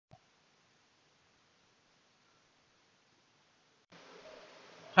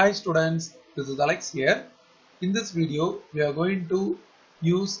Hi students, this is Alex here. In this video, we are going to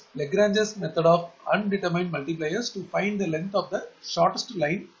use Lagrange's method of undetermined multipliers to find the length of the shortest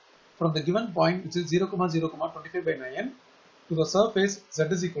line from the given point, which is 0, 0, 25 by 9 to the surface z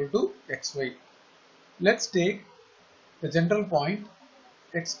is equal to xy. Let's take the general point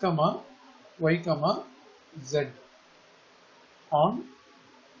x, y, z on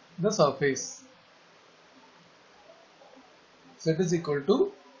the surface. Z is equal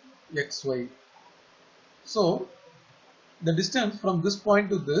to xy. So the distance from this point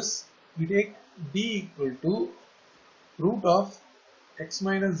to this, we take d equal to root of x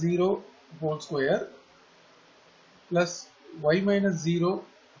minus 0 whole square plus y minus 0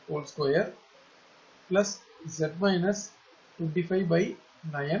 whole square plus z minus 25 by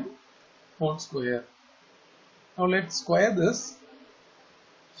 9 whole square. Now let's square this.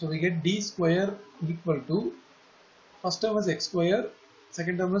 So we get d square equal to, first term is x square,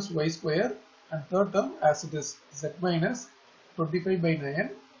 second term is y square, and third term as it is z minus 25 by 9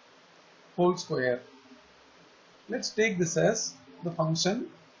 whole square. Let's take this as the function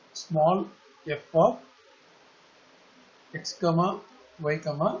small f of x, y,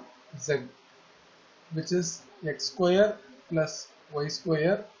 z, which is x square plus y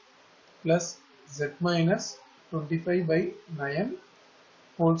square plus z minus 25 by 9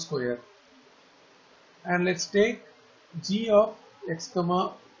 whole square. And let's take g of x,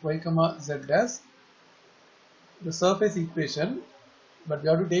 y, z as the surface equation, but we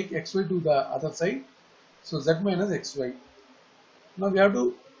have to take xy to the other side, so z minus xy. Now we have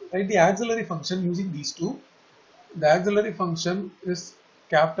to write the auxiliary function using these two. The auxiliary function is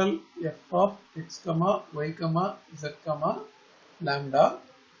capital F of x, y, z, lambda.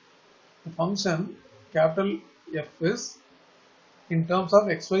 The function capital F is in terms of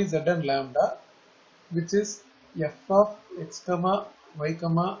x, y, z and lambda, which is f of x, y,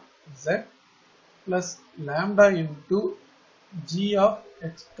 z plus lambda into g of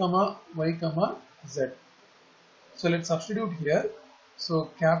x, y, z. So let's substitute here. So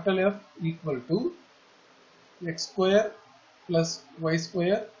capital F equal to x square plus y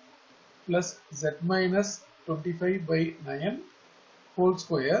square plus z minus 25 by 9 whole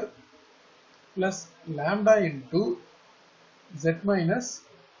square plus lambda into z minus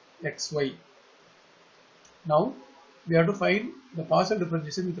xy. Now we have to find the partial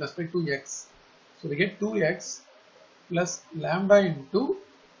differentiation with respect to x. So we get 2x plus lambda into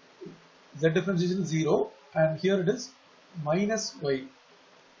z differentiation is 0, and here it is minus y,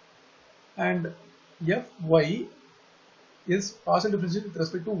 and fy is partial differentiation with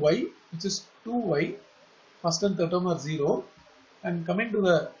respect to y, which is 2y. First and third term are 0, and coming to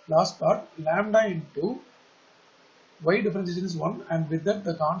the last part, lambda into y differentiation is 1, and with that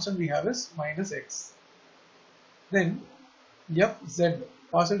the constant we have is minus x. Then fz,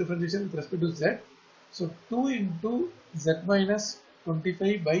 partial differentiation with respect to z, so 2 into z minus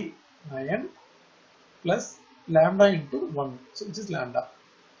 25 by 9 plus lambda into 1, so which is lambda.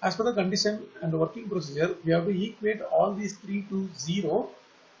 As per the condition and the working procedure, we have to equate all these three to 0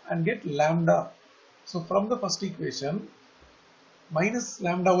 and get lambda. So from the first equation, minus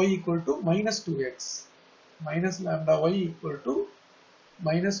lambda y equal to minus 2x, minus lambda y equal to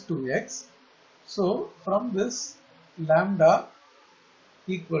minus 2x. So from this, lambda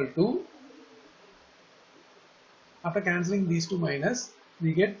equal to, after cancelling these two minus,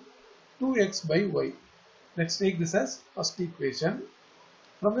 we get 2x by y. Let's take this as first equation.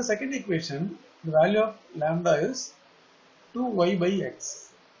 From the second equation, the value of lambda is 2y by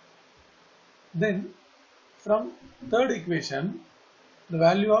x. Then from third equation, the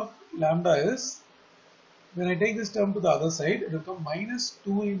value of lambda is, when I take this term to the other side, it will become minus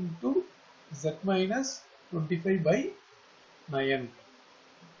 2 into z minus 25 by 9.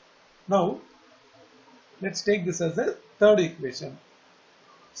 Now let's take this as the third equation.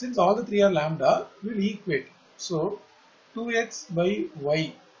 Since all the three are lambda, we will equate. So 2x by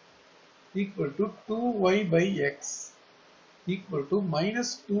y equal to 2y by x equal to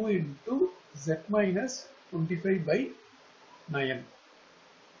minus 2 into z minus 25 by 9.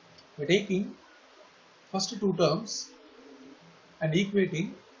 By taking first two terms and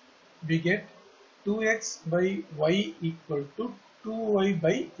equating, we get 2x by y equal to 2y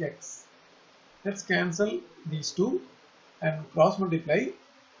by x. Let's cancel these two and cross multiply.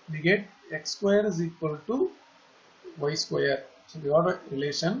 We get x square is equal to y square. So we got a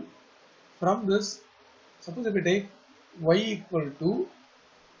relation. From this, suppose if we take y equal to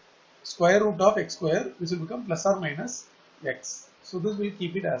square root of x square, which will become plus or minus x. So this will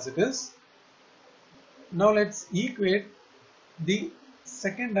keep it as it is. Now let's equate the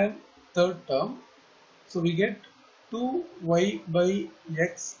second and third term. So we get 2y by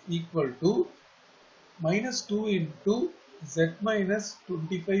x equal to minus 2 into z minus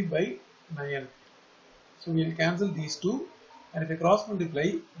 25 by 9. So we will cancel these two, and if I cross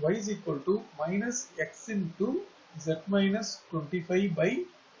multiply, y is equal to minus x into z minus 25 by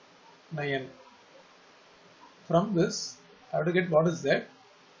 9. From this, I have to get what is z.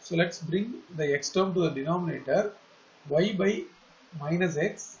 So let's bring the x term to the denominator. Y by minus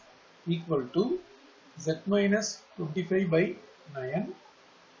x equal to z minus 25 by 9,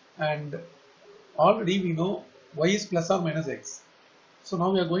 and already we know y is plus or minus x. So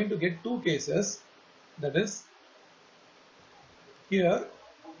now we are going to get two cases, that is, here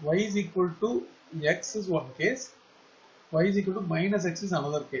y is equal to x is one case, y is equal to minus x is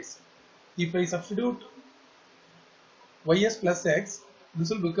another case. If I substitute y as plus x, this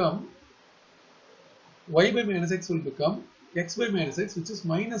will become y by minus x will become x by minus x, which is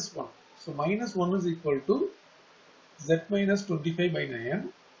minus 1. So minus 1 is equal to z minus 25 by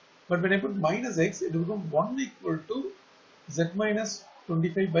 9. But when I put minus x, it will become 1 equal to z minus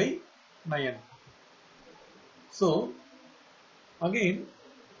 25 by 9. So again,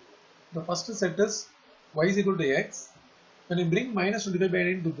 the first set is y is equal to x. When I bring minus 25 by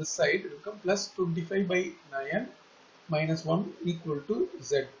 9 to this side, it will become plus 25 by 9 minus 1 equal to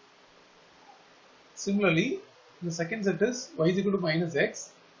z. Similarly, the second set is y is equal to minus x,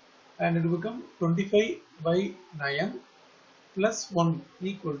 and it will become 25 by 9 plus 1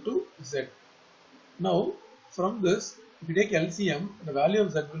 equal to z. Now, from this, if you take LCM, the value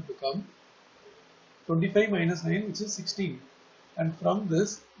of z will become 25 minus 9, which is 16. And from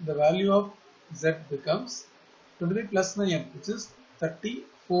this, the value of z becomes 25 plus 9, which is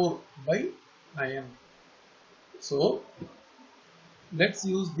 34 by 9. So, let's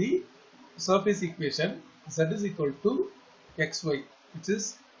use the surface equation z is equal to xy, which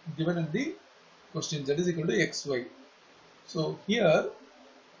is given in the question. Z is equal to xy. So here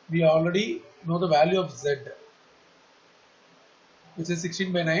we already know the value of z, which is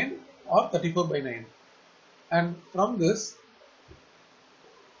 16 by 9 or 34 by 9. And from this,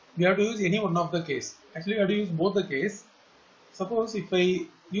 we have to use any one of the case. Actually, we have to use both the case. Suppose if I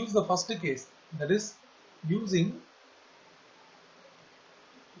use the first case, that is using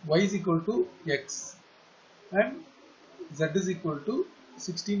y is equal to x and z is equal to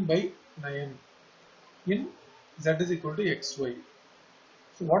 16 by 9 in z is equal to xy.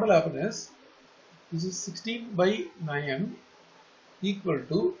 So what will happen is, this is 16 by 9 equal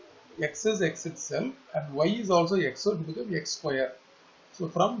to x is x itself and y is also x, so it will become x square. So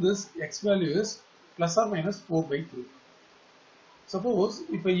from this, x value is plus or minus 4 by 3. Suppose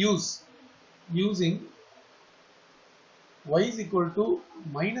if I using y is equal to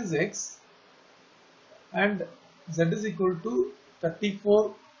minus x and z is equal to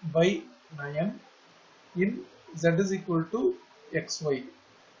 34 by 9 in z is equal to xy.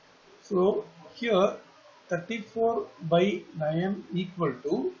 So here 34 by 9 equal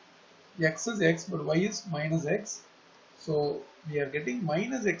to x is x but y is minus x. So we are getting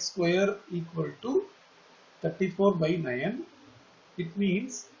minus x square equal to 34 by 9. It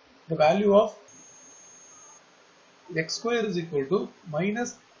means the value of x square is equal to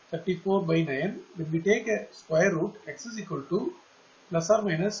minus 34 by 9. When we take a square root, x is equal to plus or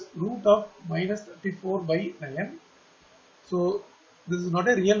minus root of minus 34 by 9. So this is not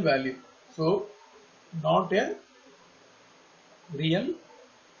a real value. So not a real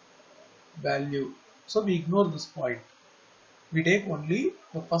value. So we ignore this point. We take only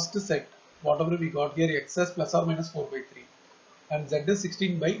the first set, whatever we got here, x is plus or minus 4 by 3 and z is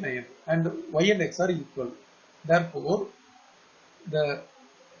 16 by 9 and y and x are equal. Therefore, the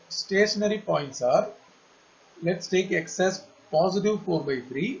stationary points are, let's take x as positive 4 by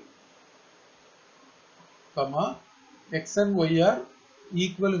 3, comma, x and y are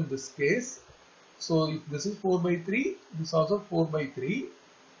equal in this case. So if this is 4 by 3, this is also 4 by 3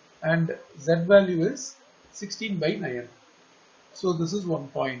 and z value is 16 by 9. So this is one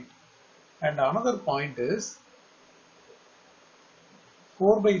point. And another point is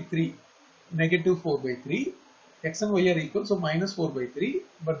 4 by 3, negative 4 by 3. X and y are equal, so minus 4 by 3,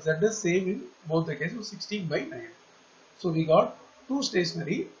 but z is same in both the cases, so 16 by 9. So we got two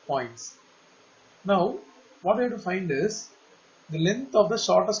stationary points. Now what we have to find is the length of the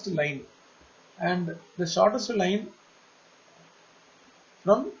shortest line, and the shortest line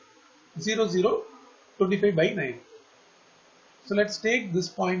from 0, 0, 25 by 9. So let's take this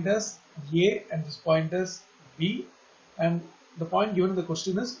point as A and this point as B, and the point given in the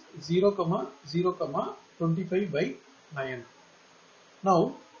question is 0, 0, 25 by 9.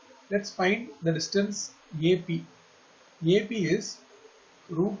 Now let's find the distance AP. AP is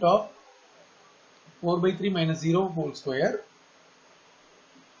root of 4 by 3 minus 0 whole square,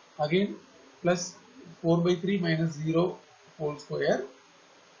 again plus 4 by 3 minus 0 whole square,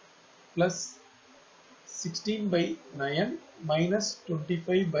 plus 16 by 9 minus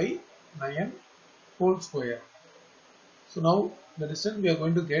 25 by 9 whole square. So now the distance we are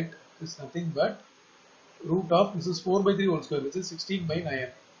going to get is nothing but root of, this is 4 by 3 whole square, which is 16 by 9.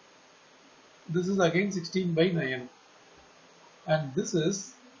 This is again 16 by 9. And this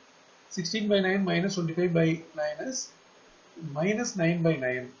is 16 by 9 minus 25 by 9 is minus 9 by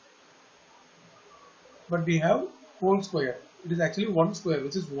 9. But we have whole square. It is actually 1 square,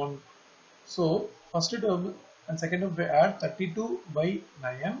 which is 1. So first term and second term we add 32 by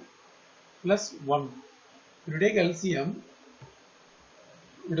 9 plus 1. If you take LCM,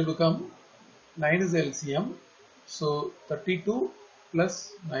 it will become 9 is LCM. So 32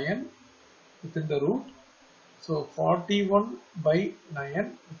 plus 9 within the root. So 41 by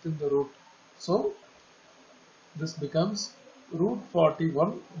 9 within the root. So this becomes root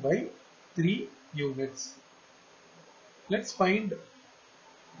 41 by 3 units. Let's find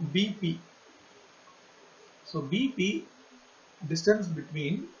BP. So BP, distance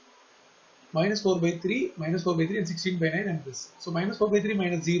between minus 4 by 3 and 16 by 9 and this. So minus 4 by 3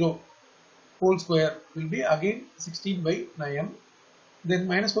 minus 0 whole square will be again 16 by 9. Then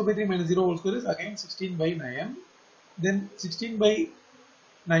minus 4 by 3 minus 0 whole square is again 16 by 9. Then 16 by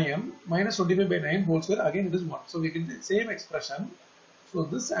 9 minus 25 by 9 whole square, again it is 1. So we get the same expression. So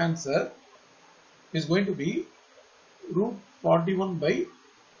this answer is going to be root 41 by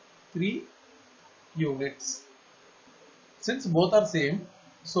 3 units. Since both are same,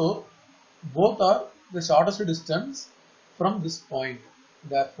 so both are the shortest distance from this point.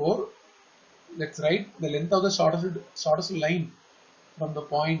 Therefore, let's write the length of the shortest line from the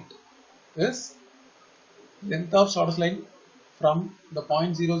point is length of shortest line from the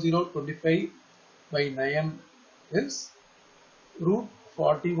point 0025 by 9 is root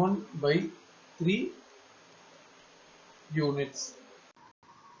 41 by 3 units.